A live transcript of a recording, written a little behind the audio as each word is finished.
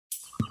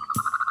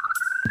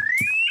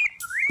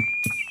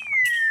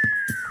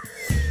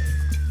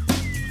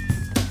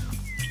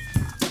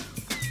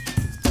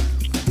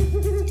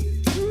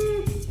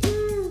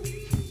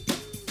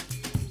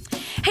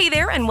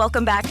and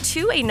welcome back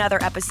to another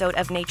episode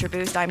of Nature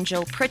Boost. I'm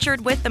Jill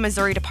Pritchard with the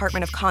Missouri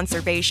Department of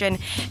Conservation.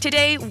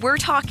 Today, we're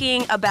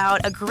talking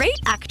about a great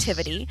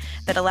activity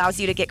that allows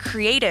you to get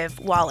creative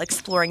while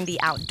exploring the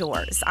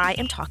outdoors. I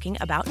am talking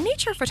about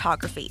nature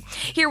photography.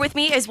 Here with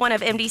me is one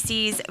of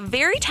MDC's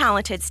very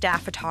talented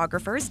staff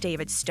photographers,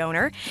 David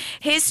Stonner.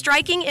 His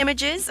striking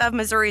images of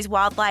Missouri's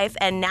wildlife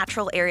and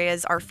natural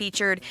areas are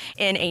featured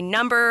in a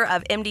number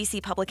of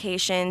MDC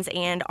publications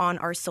and on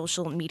our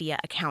social media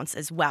accounts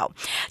as well.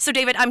 So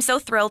David, I'm so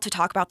thrilled to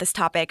talk about this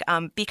topic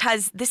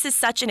because this is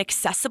such an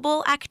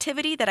accessible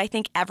activity that I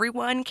think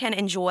everyone can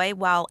enjoy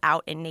while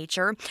out in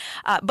nature.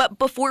 But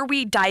before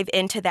we dive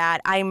into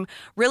that, I'm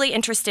really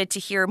interested to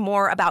hear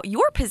more about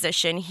your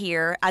position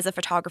here as a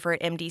photographer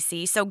at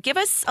MDC. So give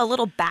us a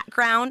little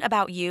background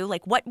about you,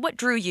 like what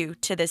drew you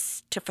to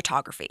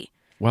photography?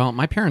 Well,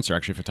 my parents are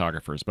actually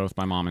photographers. Both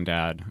my mom and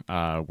dad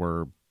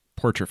were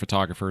portrait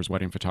photographers,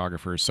 wedding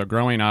photographers. So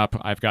growing up,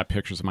 I've got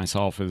pictures of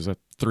myself as a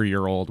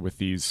 3-year-old with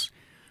these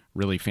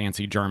really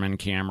fancy German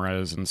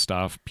cameras and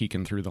stuff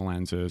peeking through the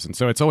lenses. And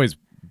so it's always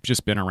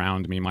just been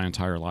around me my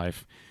entire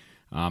life.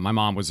 My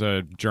mom was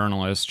a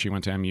journalist. She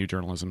went to MU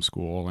journalism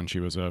school, and she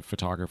was a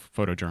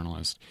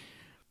photojournalist.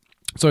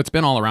 So it's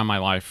been all around my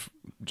life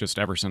just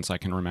ever since I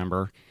can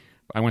remember.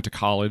 I went to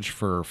college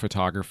for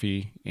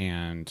photography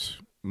and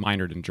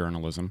minored in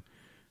journalism.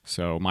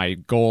 So my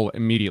goal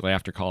immediately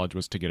after college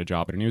was to get a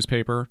job at a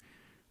newspaper.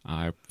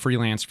 I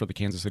freelanced for the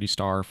Kansas City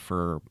Star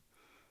for a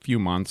few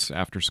months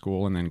after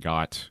school and then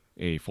got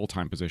a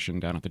full-time position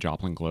down at the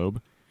Joplin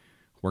Globe.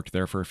 Worked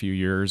there for a few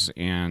years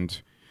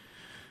and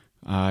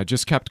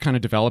just kept kind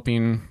of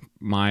developing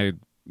my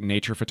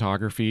nature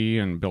photography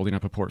and building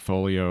up a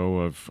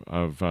portfolio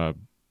of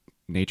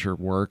nature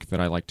work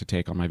that I like to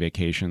take on my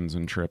vacations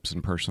and trips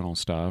and personal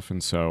stuff.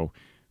 And so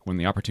when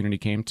the opportunity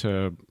came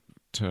to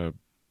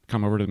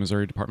come over to the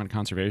Missouri Department of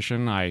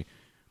Conservation, I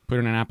put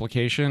in an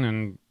application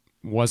and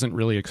wasn't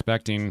really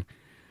expecting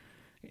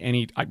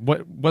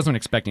wasn't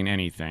expecting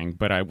anything.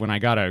 But when I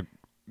got a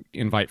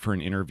invite for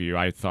an interview,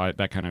 I thought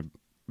that kind of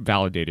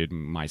validated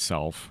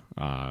myself.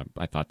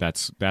 I thought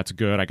that's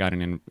good. I got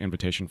an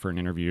invitation for an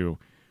interview.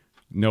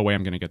 No way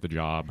I'm going to get the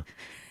job.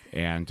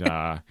 And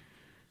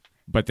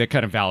but that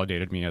kind of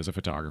validated me as a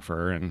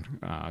photographer, and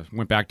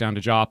went back down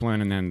to Joplin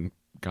and then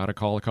got a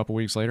call a couple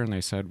weeks later, and they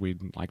said,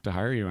 we'd like to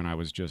hire you. And I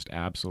was just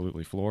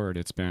absolutely floored.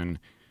 It's been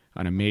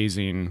an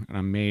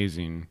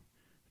amazing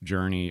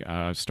journey.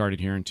 Started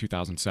here in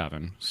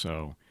 2007.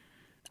 So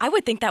I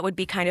would think that would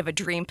be kind of a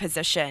dream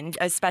position,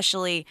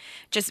 especially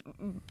just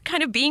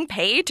kind of being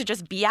paid to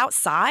just be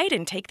outside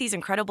and take these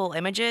incredible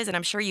images. And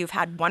I'm sure you've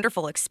had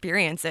wonderful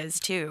experiences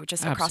too,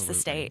 just across the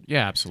state.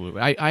 Yeah,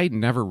 absolutely. I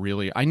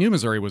knew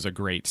Missouri was a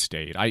great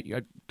state.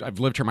 I've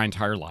lived here my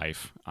entire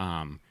life.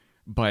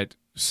 But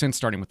since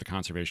starting with the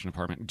Conservation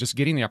Department, just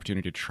getting the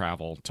opportunity to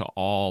travel to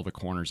all the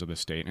corners of the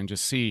state and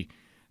just see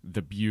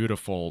the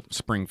beautiful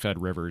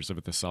spring-fed rivers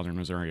of the southern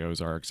Missouri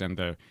Ozarks and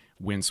the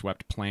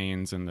windswept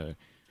plains and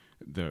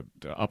the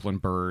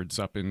upland birds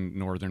up in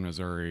northern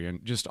Missouri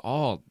and just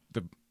all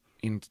the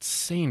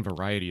insane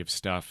variety of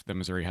stuff that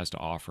Missouri has to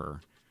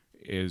offer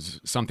is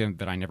something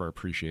that I never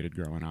appreciated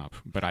growing up,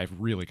 but I've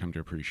really come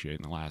to appreciate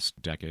in the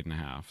last decade and a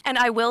half. And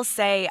I will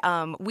say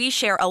we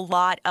share a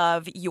lot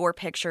of your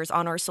pictures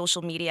on our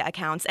social media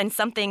accounts, and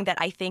something that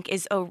I think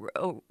is a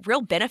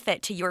real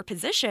benefit to your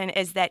position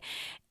is that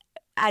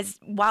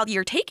while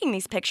you're taking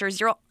these pictures,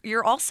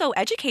 you're also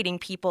educating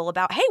people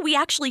about, hey, we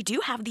actually do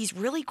have these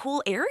really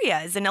cool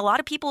areas. And a lot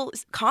of people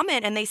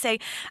comment and they say,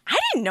 I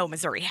didn't know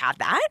Missouri had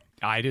that.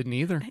 I didn't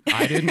either.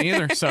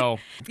 So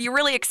you're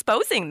really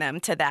exposing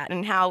them to that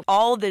and how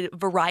all the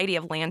variety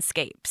of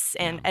landscapes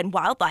and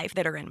wildlife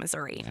that are in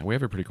Missouri. Yeah, we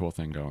have a pretty cool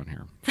thing going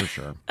here, for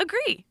sure.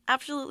 Agree.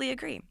 Absolutely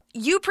agree.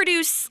 You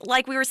produce,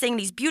 like we were saying,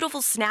 these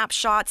beautiful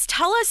snapshots.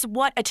 Tell us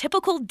what a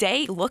typical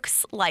day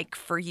looks like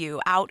for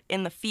you out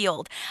in the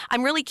field.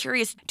 I'm really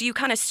curious, do you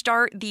kind of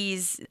start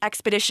these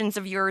expeditions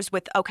of yours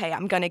with, okay,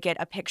 I'm going to get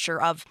a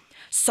picture of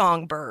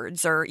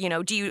songbirds, or,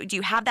 do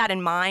you have that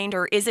in mind,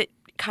 or is it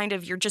kind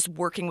of you're just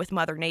working with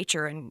Mother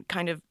Nature and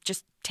kind of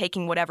just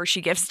taking whatever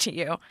she gives to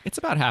you? It's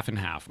about half and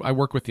half. I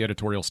work with the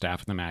editorial staff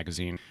of the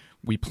magazine.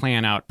 We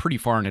plan out pretty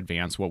far in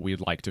advance what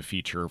we'd like to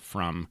feature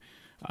from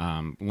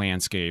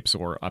landscapes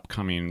or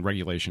upcoming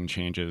regulation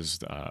changes,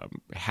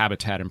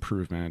 habitat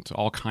improvement,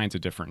 all kinds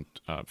of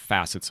different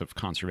facets of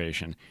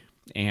conservation.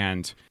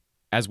 And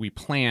as we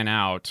plan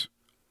out,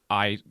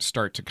 I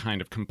start to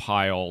kind of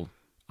compile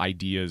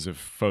ideas of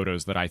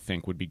photos that I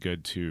think would be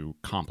good to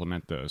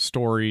complement the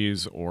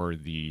stories or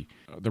the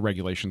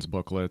regulations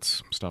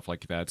booklets, stuff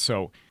like that.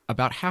 So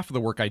about half of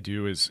the work I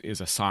do is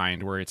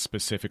assigned where it's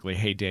specifically,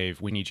 hey, Dave,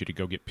 we need you to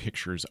go get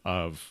pictures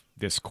of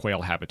this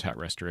quail habitat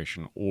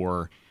restoration,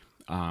 or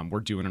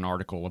we're doing an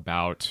article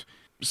about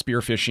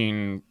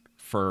spearfishing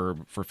for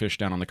fish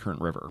down on the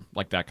Current River,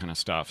 like that kind of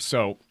stuff.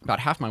 So about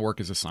half my work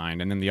is assigned,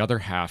 and then the other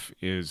half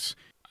is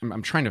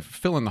I'm trying to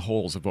fill in the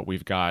holes of what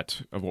we've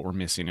got, of what we're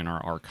missing in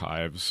our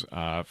archives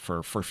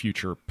for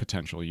future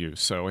potential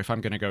use. So if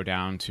I'm going to go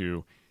down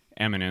to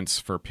Eminence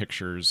for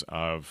pictures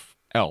of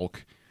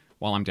elk,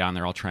 while I'm down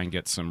there, I'll try and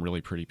get some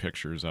really pretty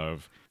pictures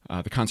of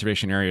the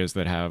conservation areas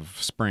that have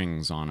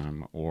springs on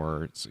them.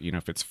 Or,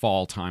 if it's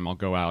fall time, I'll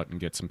go out and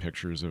get some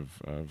pictures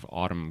of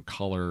autumn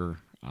color.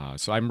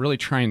 So I'm really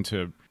trying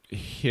to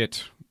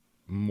hit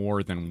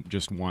more than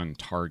just one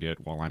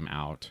target while I'm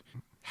out.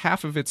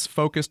 Half of it's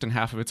focused and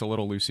half of it's a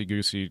little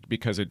loosey-goosey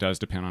because it does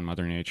depend on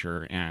Mother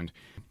Nature. And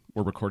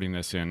we're recording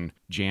this in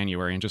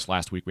January, and just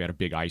last week we had a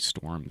big ice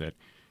storm that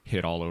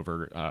hit all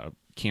over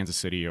Kansas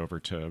City over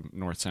to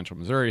north central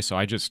Missouri. So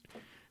I just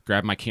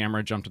grabbed my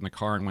camera, jumped in the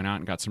car, and went out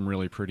and got some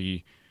really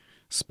pretty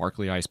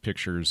sparkly ice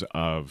pictures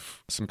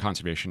of some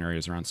conservation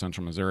areas around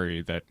central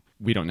Missouri that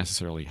we don't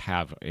necessarily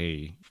have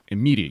a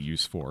immediate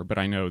use for, but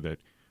I know that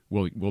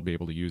we'll be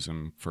able to use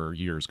them for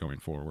years going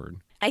forward.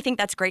 I think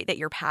that's great that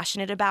you're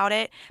passionate about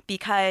it,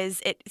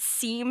 because it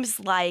seems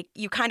like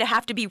you kind of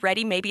have to be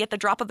ready maybe at the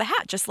drop of a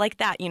hat, just like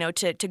that,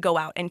 to go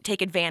out and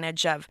take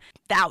advantage of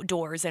the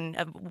outdoors and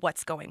of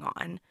what's going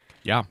on.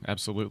 Yeah,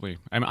 absolutely.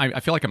 I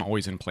feel like I'm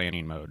always in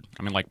planning mode.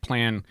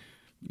 Plan,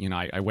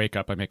 I wake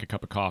up, I make a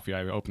cup of coffee,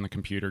 I open the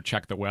computer,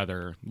 check the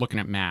weather, looking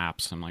at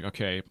maps. I'm like,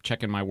 okay,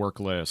 checking my work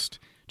list,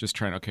 just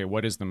trying, okay,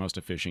 what is the most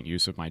efficient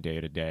use of my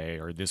day to day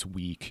or this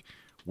week?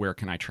 Where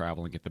can I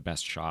travel and get the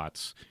best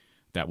shots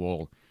that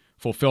will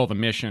fulfill the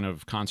mission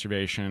of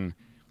conservation,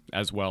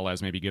 as well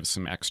as maybe give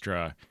some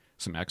extra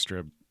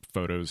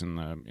photos in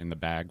the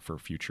bag for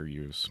future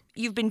use.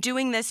 You've been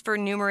doing this for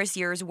numerous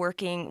years,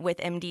 working with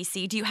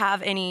MDC. Do you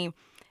have any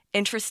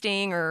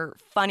interesting or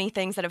funny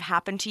things that have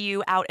happened to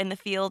you out in the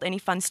field? Any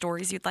fun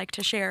stories you'd like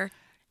to share?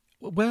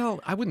 Well,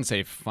 I wouldn't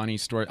say funny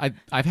story.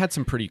 I've had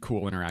some pretty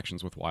cool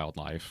interactions with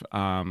wildlife.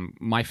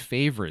 My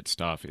favorite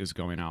stuff is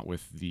going out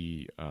with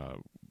the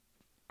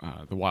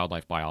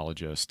wildlife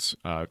biologists,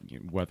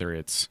 whether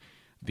it's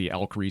the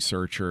elk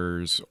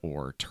researchers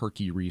or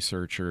turkey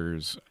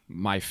researchers.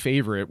 My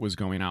favorite was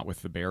going out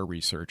with the bear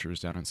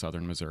researchers down in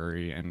southern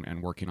Missouri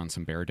and working on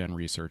some bear den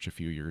research a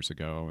few years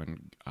ago,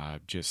 and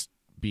just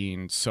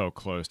being so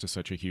close to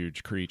such a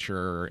huge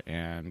creature.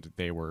 And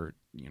they were,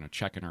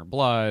 checking her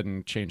blood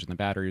and changing the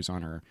batteries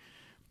on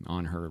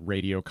her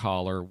radio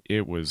collar.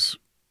 It was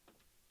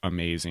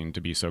amazing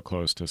to be so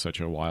close to such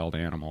a wild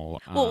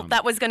animal. Well,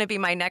 that was going to be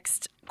my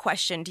next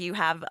question. Do you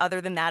have,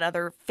 other than that,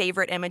 other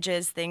favorite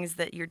images, things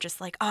that you're just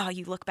like,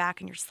 you look back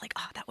and you're just like,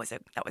 that was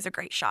a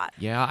great shot?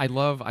 Yeah, I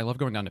love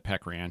going down to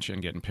Peck Ranch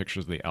and getting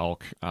pictures of the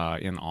elk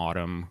in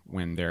autumn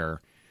when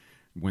they're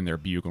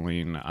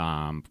bugling.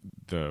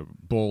 The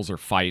bulls are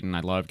fighting.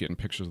 I love getting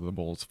pictures of the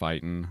bulls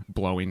fighting,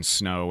 blowing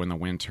snow in the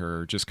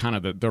winter, just kind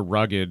of the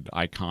rugged,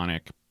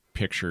 iconic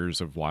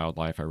pictures of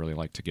wildlife I really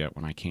like to get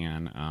when I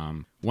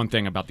can. One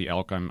thing about the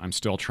elk I'm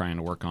still trying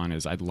to work on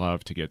is I'd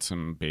love to get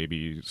some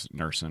babies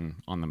nursing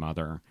on the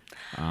mother.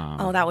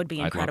 That would be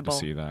incredible. I'd love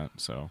to see that.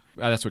 So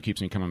that's what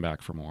keeps me coming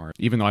back for more.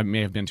 Even though I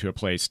may have been to a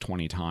place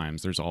 20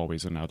 times, there's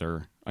always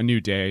a new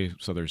day,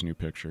 so there's new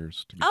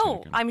pictures to be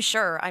taken. I'm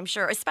sure.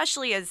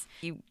 Especially as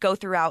you go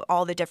throughout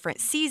all the different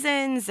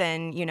seasons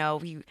and,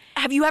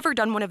 have you ever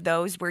done one of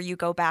those where you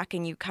go back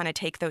and you kind of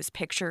take those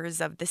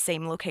pictures of the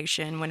same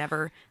location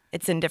whenever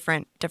it's in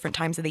different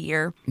times of the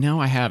year?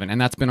 No, I haven't.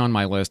 And that's been on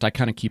my list. I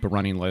kind of keep a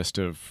running list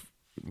of,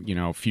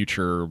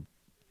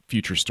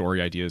 future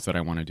story ideas that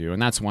I want to do.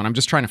 And that's one. I'm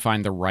just trying to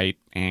find the right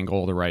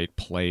angle, the right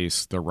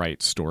place, the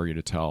right story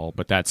to tell.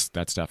 But that's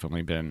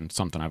definitely been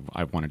something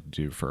I've wanted to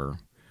do for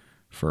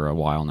a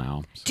while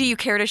now. So. Do you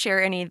care to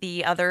share any of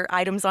the other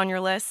items on your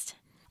list?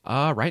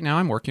 Right now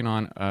I'm working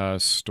on a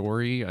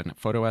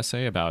photo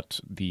essay about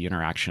the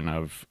interaction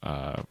of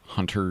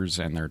hunters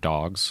and their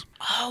dogs.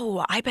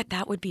 Oh, I bet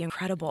that would be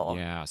incredible.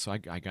 Yeah, so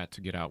I got to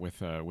get out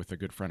with a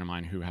good friend of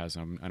mine who has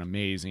an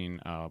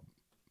amazing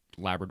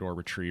Labrador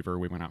retriever.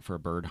 We went out for a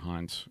bird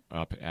hunt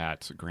up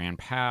at Grand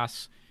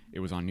Pass. It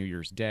was on New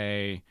Year's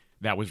Day.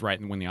 That was right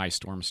when the ice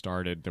storm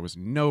started. There was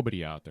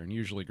nobody out there, and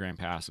usually Grand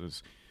Pass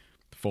is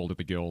full to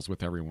the gills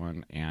with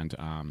everyone.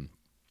 And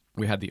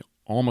we had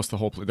almost the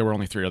whole. There were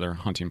only 3 other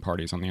hunting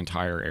parties on the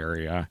entire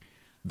area.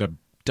 The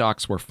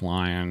ducks were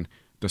flying.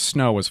 The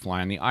snow was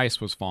flying. The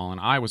ice was falling.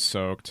 I was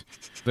soaked.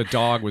 The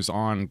dog was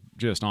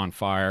just on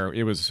fire.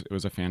 It was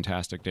a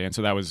fantastic day. And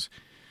so that was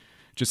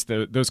just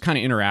those kind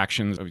of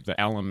interactions of the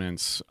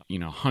elements,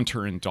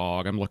 hunter and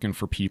dog. I'm looking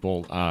for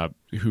people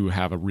who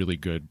have a really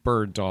good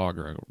bird dog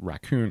or a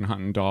raccoon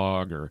hunting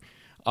dog or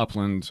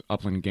upland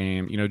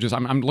game.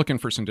 I'm looking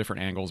for some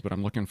different angles, but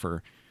I'm looking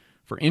for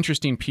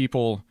interesting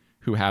people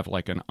who have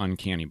like an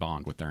uncanny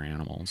bond with their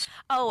animals.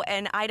 Oh,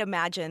 and I'd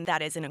imagine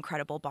that is an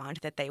incredible bond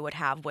that they would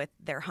have with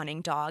their hunting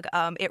dog.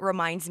 It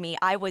reminds me,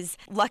 I was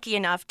lucky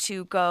enough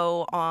to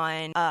go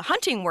on a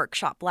hunting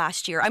workshop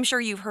last year. I'm sure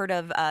you've heard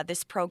of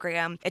this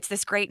program. It's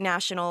this great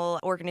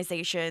national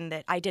organization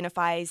that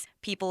identifies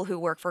people who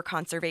work for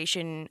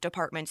conservation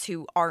departments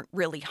who aren't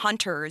really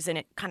hunters, and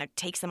it kind of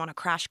takes them on a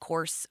crash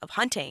course of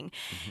hunting.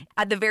 Mm-hmm.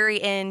 At the very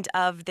end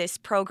of this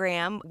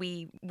program,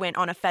 we went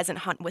on a pheasant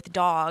hunt with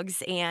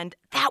dogs, and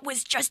that was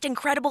was just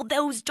incredible.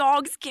 Those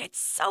dogs get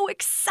so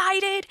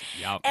excited,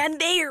 and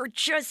they are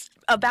just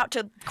about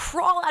to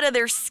crawl out of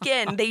their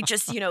skin. They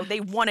just, they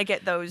want to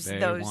get those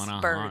birds.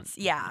 Hunt.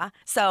 Yeah.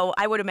 So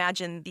I would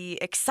imagine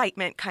the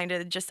excitement, kind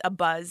of just a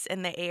buzz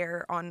in the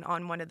air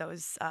on one of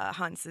those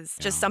hunts is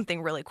just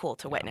something really cool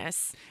to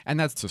witness. And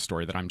that's a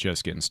story that I'm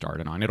just getting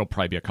started on. It'll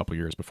probably be a couple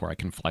years before I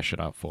can flesh it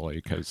out fully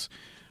because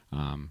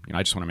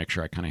I just want to make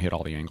sure I kind of hit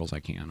all the angles I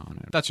can on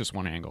it. That's just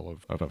one angle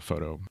of a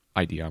photo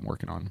idea I'm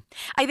working on.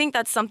 I think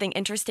that's something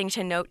interesting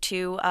to note,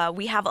 too.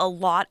 We have a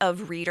lot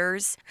of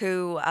readers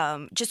who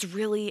just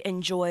really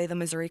enjoy the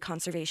Missouri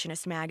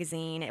Conservationist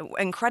magazine.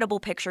 Incredible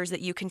pictures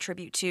that you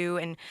contribute to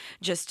and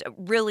just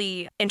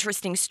really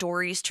interesting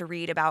stories to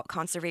read about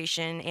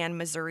conservation and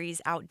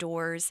Missouri's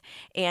outdoors.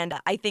 And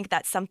I think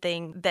that's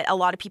something that a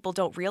lot of people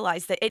don't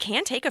realize, that it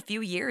can take a few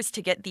years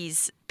to get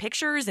these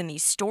pictures and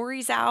these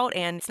stories out.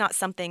 And it's not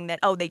something that,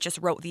 they just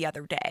wrote the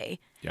other day.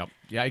 Yep.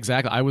 Yeah,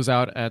 exactly. I was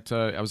out at,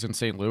 I was in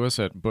St. Louis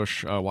at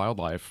Bush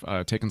Wildlife,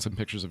 taking some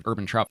pictures of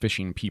urban trout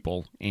fishing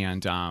people.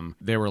 And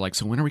they were like,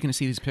 so when are we going to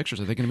see these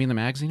pictures? Are they going to be in the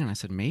magazine? And I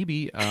said,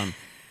 maybe.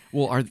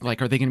 Well, are they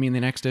going to be in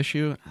the next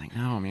issue? I'm like,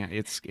 no, man,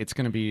 it's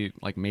going to be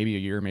like maybe a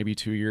year, maybe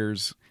 2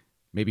 years,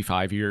 maybe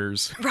 5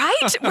 years. Right.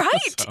 So.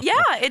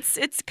 Yeah,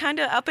 it's kind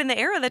of up in the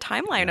air of the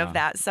timeline of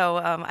that. So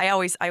I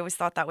always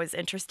thought that was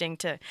interesting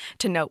to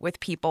note with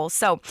people.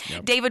 So,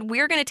 David,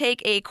 we're going to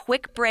take a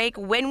quick break.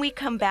 When we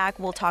come back,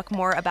 we'll talk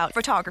more about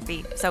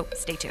photography. So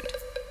stay tuned.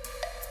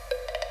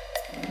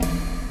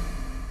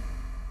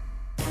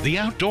 The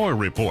Outdoor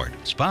Report,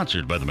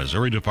 sponsored by the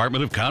Missouri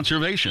Department of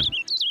Conservation.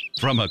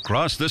 From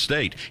across the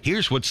state,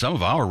 here's what some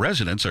of our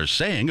residents are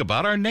saying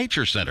about our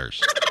nature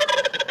centers.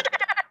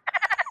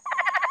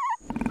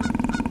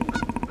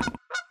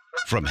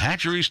 From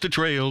hatcheries to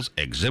trails,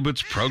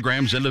 exhibits,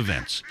 programs, and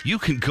events, you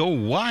can go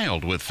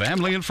wild with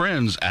family and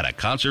friends at a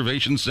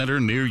conservation center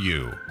near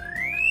you.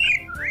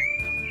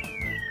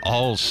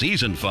 All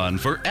season fun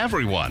for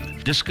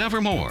everyone.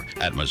 Discover more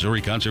at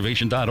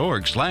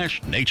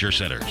MissouriConservation.org/Nature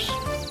Centers.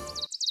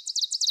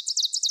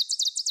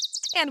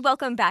 And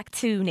welcome back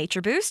to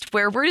Nature Boost,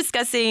 where we're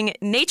discussing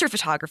nature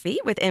photography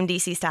with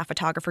MDC staff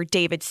photographer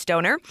David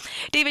Stonner.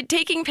 David,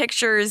 taking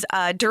pictures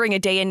during a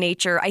day in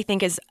nature, I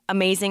think, is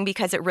amazing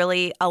because it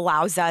really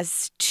allows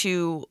us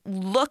to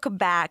look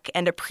back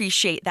and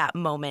appreciate that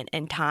moment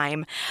in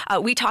time.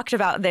 We talked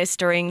about this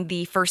during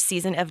the first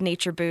season of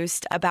Nature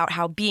Boost about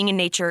how being in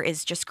nature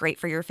is just great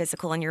for your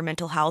physical and your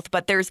mental health.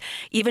 But there's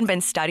even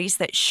been studies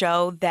that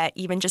show that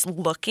even just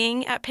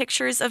looking at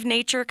pictures of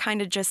nature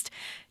kind of just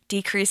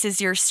decreases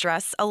your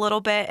stress a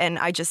little bit, and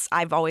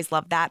I've always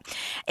loved that.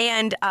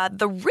 And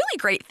the really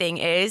great thing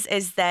is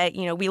that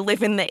we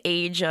live in the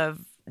age of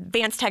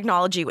advanced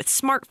technology with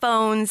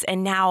smartphones,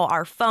 and now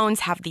our phones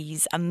have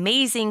these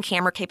amazing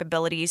camera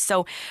capabilities.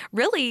 So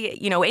really,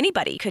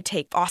 anybody could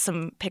take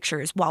awesome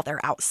pictures while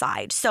they're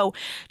outside. So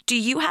do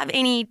you have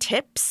any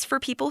tips for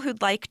people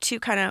who'd like to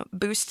kind of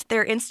boost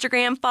their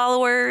Instagram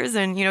followers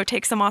and,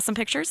 take some awesome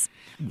pictures?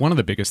 One of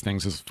the biggest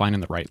things is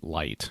finding the right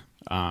light.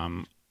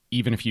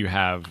 Even if you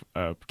have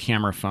a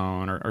camera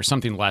phone or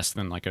something less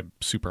than like a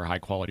super high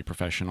quality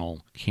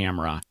professional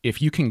camera,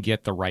 if you can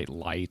get the right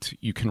light,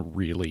 you can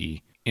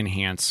really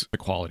enhance the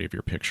quality of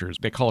your pictures.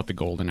 They call it the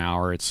golden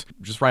hour. It's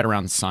just right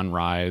around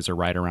sunrise or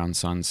right around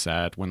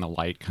sunset when the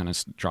light kind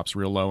of drops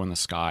real low in the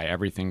sky.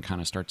 Everything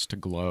kind of starts to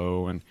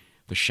glow and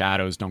the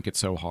shadows don't get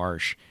so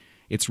harsh.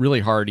 It's really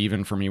hard,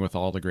 even for me with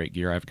all the great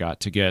gear I've got,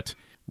 to get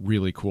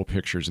really cool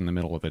pictures in the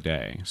middle of the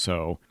day.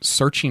 So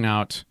searching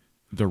out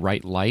the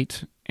right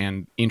light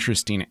and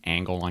interesting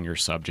angle on your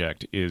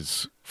subject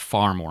is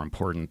far more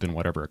important than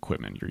whatever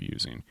equipment you're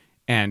using.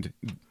 And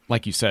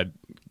like you said,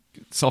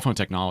 cell phone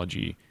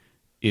technology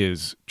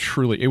is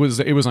truly, it was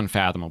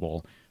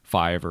unfathomable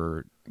 5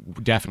 or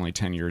definitely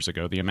 10 years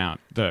ago,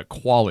 the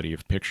quality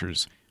of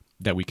pictures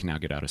that we can now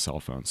get out of cell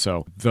phones.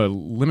 So the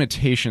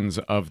limitations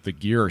of the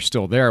gear are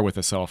still there with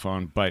a cell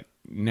phone, but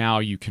now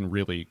you can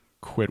really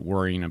quit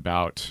worrying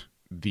about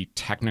the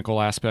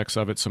technical aspects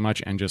of it so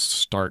much and just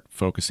start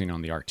focusing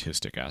on the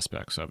artistic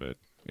aspects of it.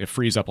 It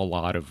frees up a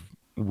lot of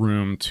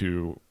room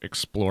to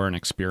explore and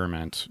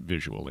experiment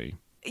visually.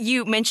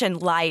 You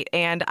mentioned light,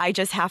 and I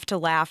just have to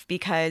laugh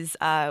because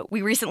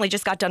we recently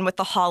just got done with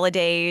the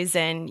holidays,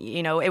 and,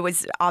 it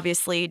was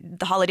obviously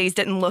the holidays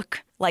didn't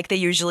look like they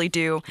usually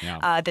do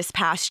this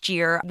past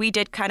year. We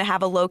did kind of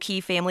have a low-key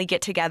family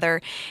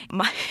get-together.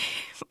 My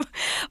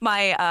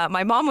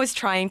mom was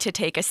trying to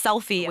take a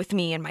selfie with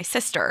me and my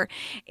sister,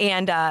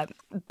 and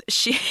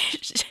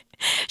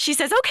she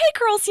says, "Okay,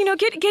 girls,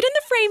 get in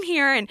the frame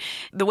here." And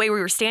the way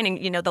we were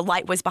standing, the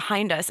light was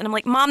behind us. And I'm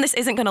like, "Mom, this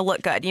isn't going to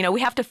look good.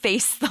 We have to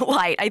face the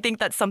light." I think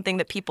that's something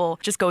that people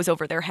just goes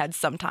over their heads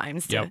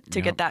sometimes to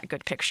get that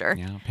good picture.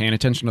 Yeah, paying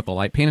attention to the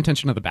light, paying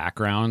attention to the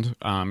background.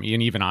 And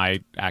even I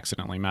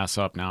accidentally mess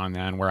up now and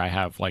then where I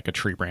have like a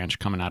tree branch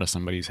coming out of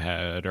somebody's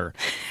head or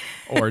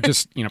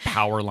just,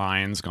 power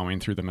lines going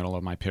through the middle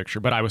of my picture.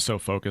 But I was so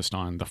focused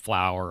on the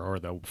flower or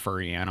the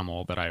furry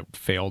animal that I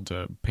failed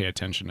to pay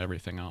attention to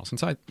everything else. And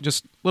so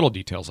just little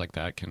details like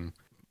that can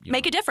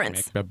make a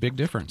difference. Make a big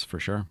difference for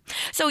sure.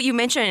 So you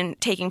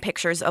mentioned taking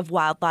pictures of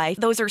wildlife.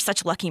 Those are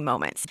such lucky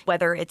moments,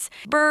 whether it's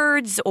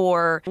birds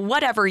or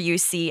whatever you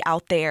see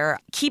out there.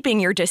 Keeping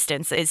your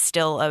distance is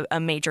still a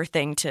major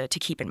thing to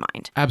keep in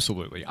mind.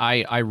 Absolutely.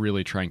 I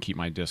really try and keep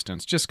my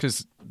distance just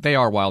because they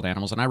are wild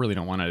animals and I really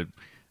don't want to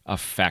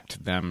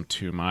affect them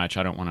too much.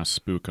 I don't want to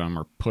spook them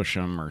or push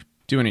them or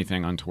do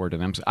anything untoward to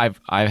them. So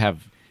I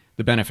have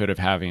the benefit of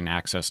having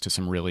access to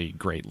some really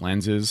great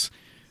lenses,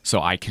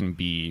 so I can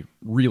be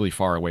really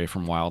far away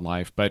from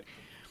wildlife. But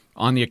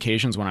on the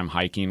occasions when I'm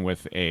hiking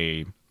with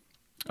a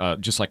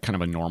just like kind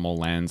of a normal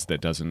lens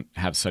that doesn't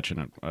have such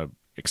an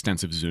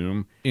extensive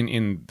zoom,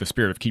 in the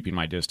spirit of keeping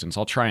my distance,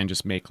 I'll try and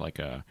just make like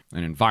an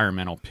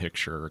environmental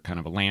picture, kind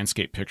of a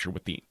landscape picture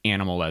with the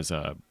animal as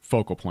a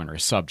focal point or a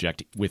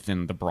subject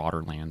within the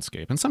broader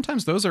landscape. And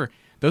sometimes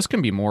those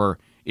can be more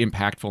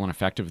impactful and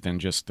effective than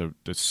just the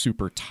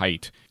super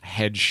tight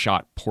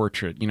headshot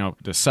portrait.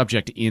 The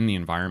subject in the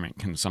environment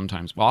can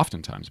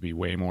oftentimes be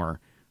way more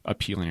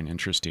appealing and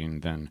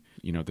interesting than,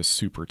 the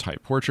super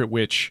tight portrait,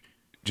 which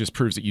just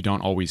proves that you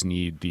don't always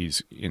need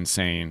these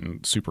insane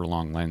super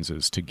long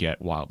lenses to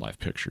get wildlife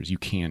pictures. You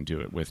can do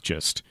it with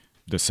just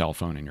the cell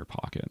phone in your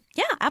pocket.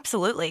 Yeah,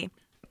 absolutely.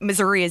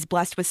 Missouri is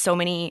blessed with so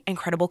many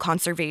incredible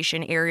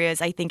conservation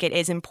areas. I think it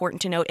is important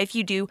to note, if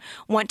you do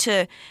want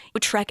to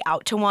trek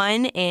out to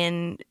one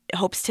in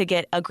hopes to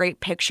get a great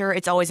picture,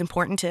 it's always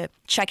important to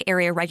check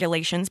area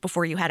regulations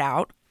before you head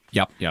out.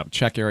 Yep.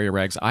 Check area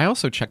regs. I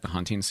also check the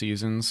hunting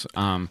seasons.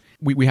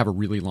 We have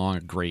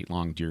a great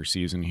long deer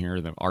season here.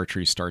 The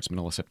archery starts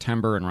middle of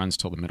September and runs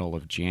till the middle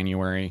of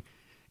January.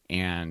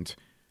 And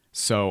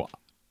so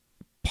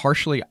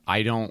partially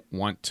I don't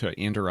want to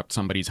interrupt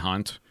somebody's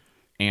hunt.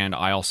 And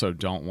I also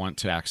don't want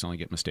to accidentally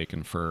get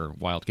mistaken for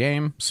wild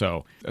game.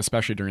 So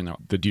especially during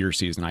the deer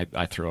season,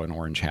 I throw an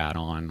orange hat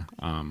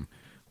on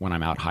when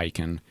I'm out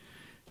hiking.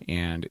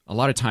 And a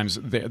lot of times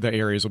the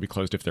areas will be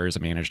closed if there is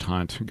a managed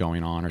hunt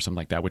going on or something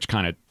like that, which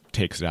kind of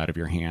takes it out of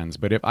your hands.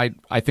 But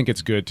I think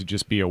it's good to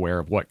just be aware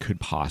of what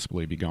could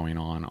possibly be going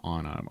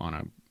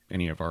on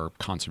any of our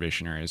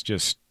conservation areas,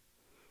 just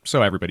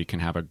so everybody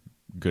can have a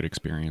good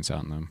experience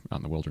out in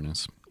the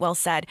wilderness. Well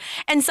said.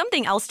 And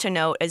something else to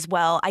note as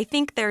well, I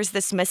think there's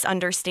this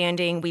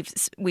misunderstanding.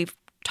 We've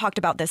talked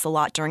about this a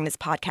lot during this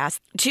podcast.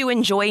 To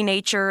enjoy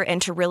nature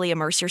and to really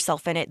immerse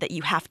yourself in it, that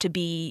you have to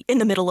be in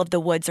the middle of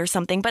the woods or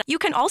something. But you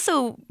can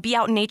also be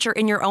out in nature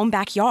in your own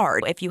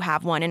backyard if you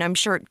have one, and I'm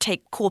sure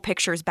take cool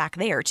pictures back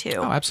there too.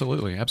 Oh,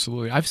 absolutely.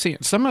 I've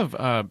seen some of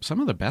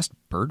the best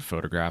bird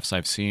photographs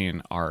I've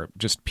seen are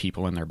just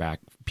people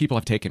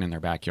have taken in their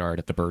backyard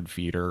at the bird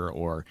feeder,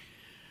 or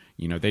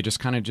they just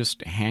kind of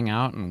just hang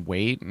out and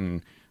wait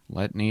and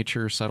let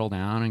nature settle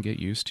down and get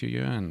used to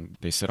you. And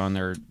they sit on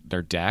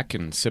their deck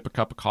and sip a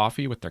cup of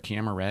coffee with their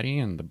camera ready,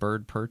 and the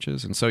bird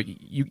perches. And so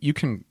you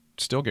can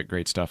still get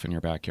great stuff in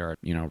your backyard.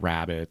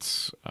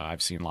 Rabbits.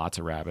 I've seen lots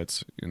of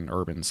rabbits in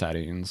urban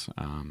settings.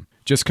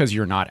 Just because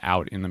you're not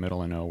out in the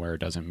middle of nowhere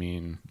doesn't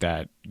mean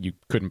that you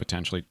couldn't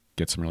potentially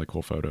get some really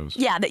cool photos.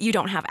 Yeah, that you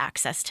don't have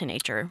access to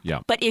nature.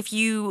 Yeah. But if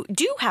you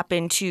do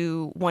happen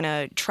to want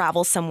to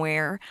travel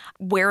somewhere,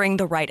 wearing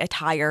the right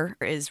attire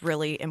is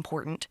really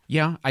important.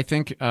 Yeah, I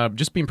think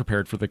just being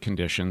prepared for the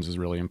conditions is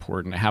really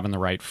important. Having the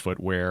right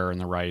footwear and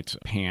the right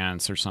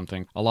pants or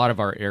something. A lot of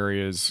our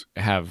areas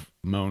have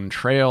mown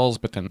trails,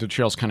 but then the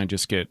trails kind of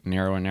just get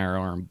narrower and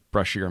narrower and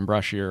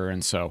brushier.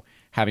 And so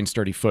having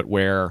sturdy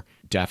footwear,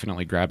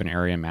 definitely grab an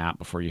area map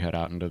before you head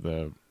out onto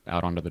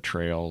the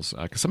trails,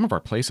 because some of our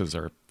places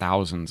are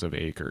thousands of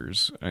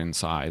acres in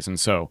size. And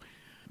so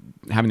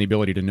having the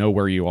ability to know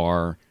where you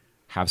are,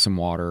 have some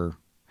water,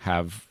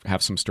 have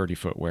some sturdy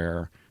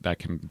footwear, that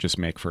can just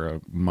make for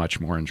a much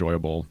more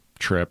enjoyable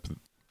trip.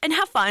 And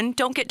have fun.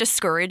 Don't get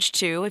discouraged,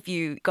 too, if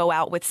you go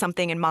out with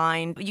something in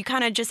mind. You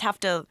kind of just have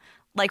to,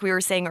 like we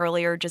were saying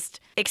earlier, just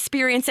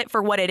experience it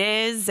for what it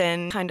is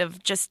and kind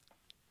of just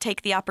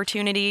take the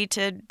opportunity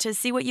to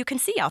see what you can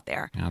see out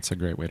there. Yeah, that's a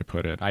great way to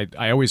put it.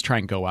 I always try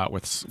and go out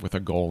with a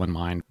goal in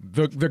mind.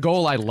 The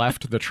goal I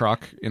left the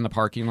truck in the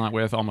parking lot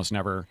with almost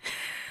never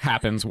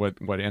happens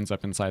what ends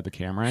up inside the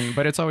camera.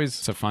 But it's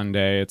always a fun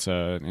day. It's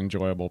an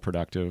enjoyable,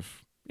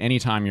 productive.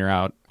 Anytime you're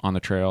out on the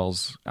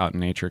trails, out in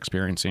nature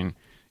experiencing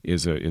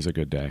is a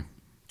good day.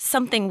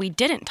 Something we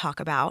didn't talk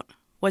about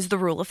was the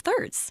rule of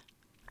thirds.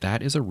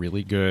 That is a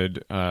really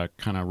good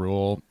kind of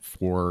rule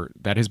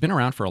that has been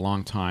around for a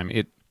long time.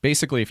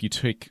 Basically, if you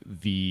take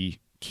the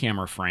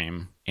camera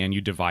frame and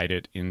you divide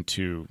it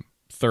into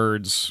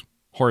thirds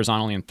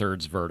horizontally and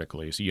thirds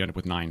vertically, so you end up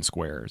with 9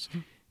 squares.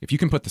 If you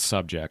can put the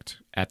subject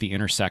at the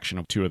intersection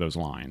of 2 of those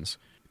lines,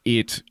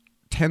 it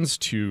tends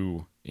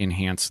to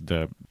enhance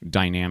the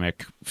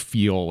dynamic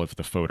feel of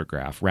the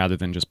photograph rather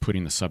than just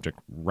putting the subject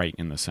right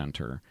in the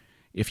center.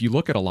 If you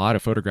look at a lot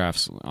of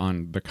photographs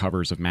on the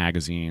covers of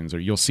magazines, or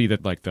you'll see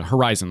that like the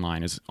horizon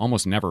line is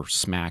almost never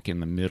smack in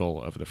the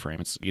middle of the frame.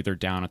 It's either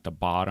down at the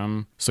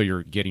bottom, so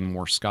you're getting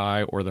more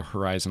sky, or the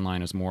horizon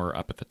line is more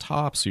up at the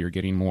top, so you're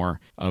getting more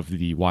of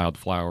the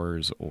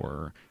wildflowers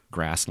or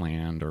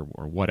grassland or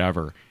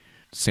whatever.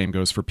 Same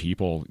goes for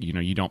people.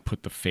 You don't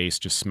put the face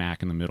just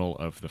smack in the middle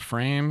of the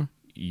frame.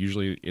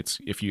 Usually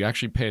if you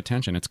actually pay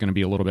attention, it's going to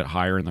be a little bit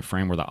higher in the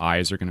frame where the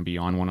eyes are going to be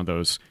on one of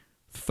those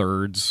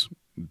thirds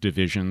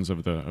divisions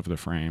of the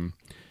frame.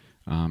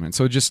 And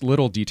so just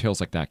little details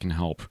like that can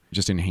help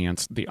just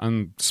enhance the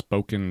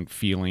unspoken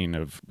feeling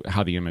of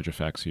how the image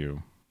affects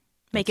you.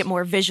 Make it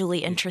more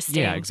visually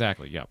interesting. Yeah,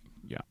 exactly. Yep.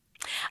 Yeah.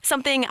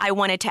 Something I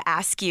wanted to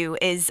ask you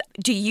is,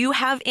 do you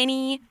have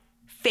any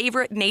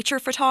favorite nature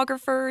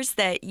photographers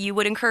that you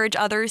would encourage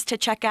others to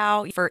check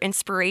out for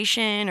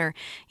inspiration or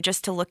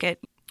just to look at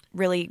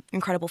really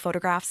incredible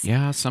photographs?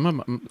 Yeah,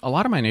 a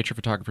lot of my nature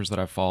photographers that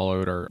I've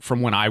followed are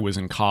from when I was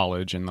in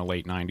college in the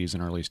late 90s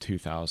and early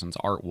 2000s.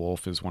 Art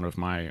Wolfe is one of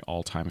my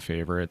all-time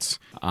favorites.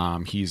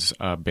 He's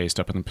based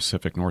up in the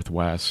Pacific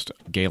Northwest.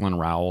 Galen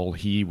Rowell,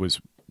 he was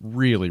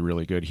really,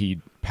 really good.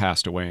 He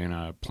passed away in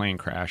a plane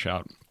crash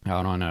out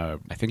on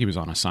I think he was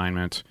on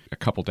assignment a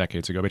couple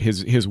decades ago, but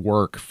his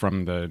work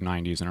from the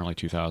 90s and early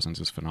 2000s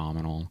is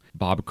phenomenal.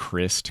 Bob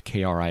Christ,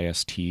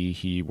 Krist,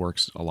 he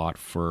works a lot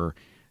for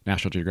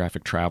National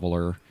Geographic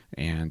Traveler,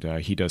 and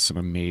he does some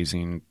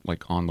amazing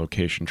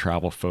on-location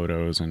travel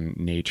photos and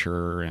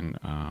nature, and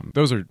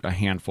those are a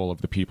handful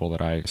of the people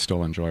that I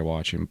still enjoy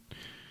watching.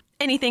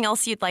 Anything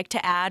else you'd like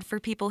to add for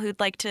people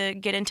who'd like to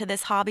get into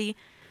this hobby?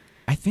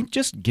 I think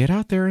just get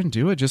out there and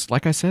do it. Just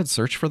like I said,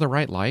 search for the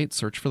right light,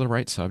 search for the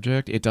right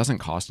subject. It doesn't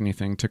cost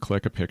anything to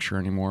click a picture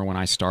anymore. When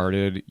I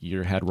started,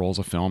 you had rolls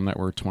of film that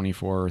were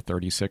 24 or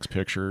 36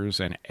 pictures,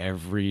 and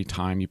every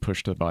time you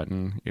pushed a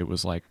button, it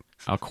was like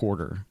a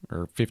quarter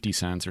or 50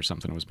 cents or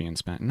something was being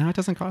spent. Now it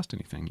doesn't cost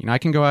anything. I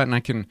can go out and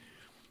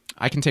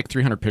I can take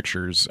 300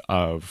 pictures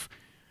of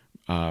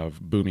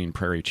booming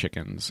prairie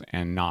chickens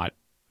and not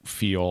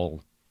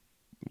feel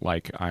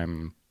like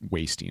I'm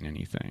wasting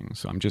anything.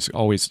 So I'm just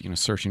always,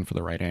 searching for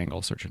the right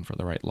angle, searching for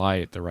the right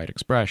light, the right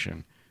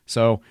expression.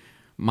 So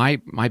my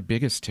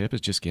biggest tip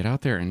is just get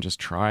out there and just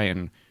try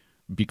and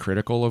be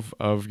critical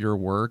of your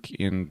work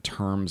in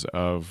terms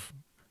of,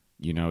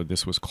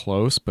 this was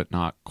close, but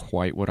not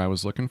quite what I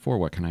was looking for.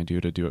 What can I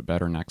do to do it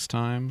better next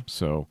time?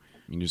 So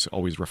you're just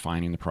always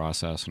refining the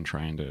process and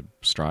trying to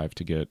strive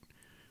to get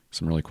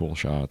some really cool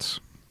shots.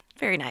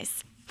 Very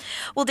nice.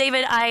 Well,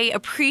 David, I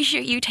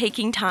appreciate you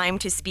taking time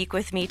to speak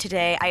with me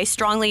today. I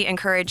strongly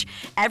encourage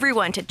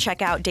everyone to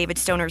check out David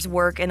Stoner's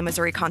work in the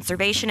Missouri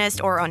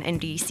Conservationist or on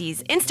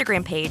MDC's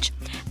Instagram page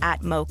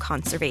at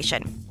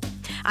MoConservation.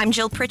 I'm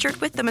Jill Pritchard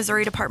with the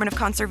Missouri Department of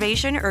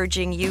Conservation,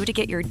 urging you to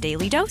get your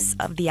daily dose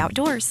of the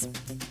outdoors.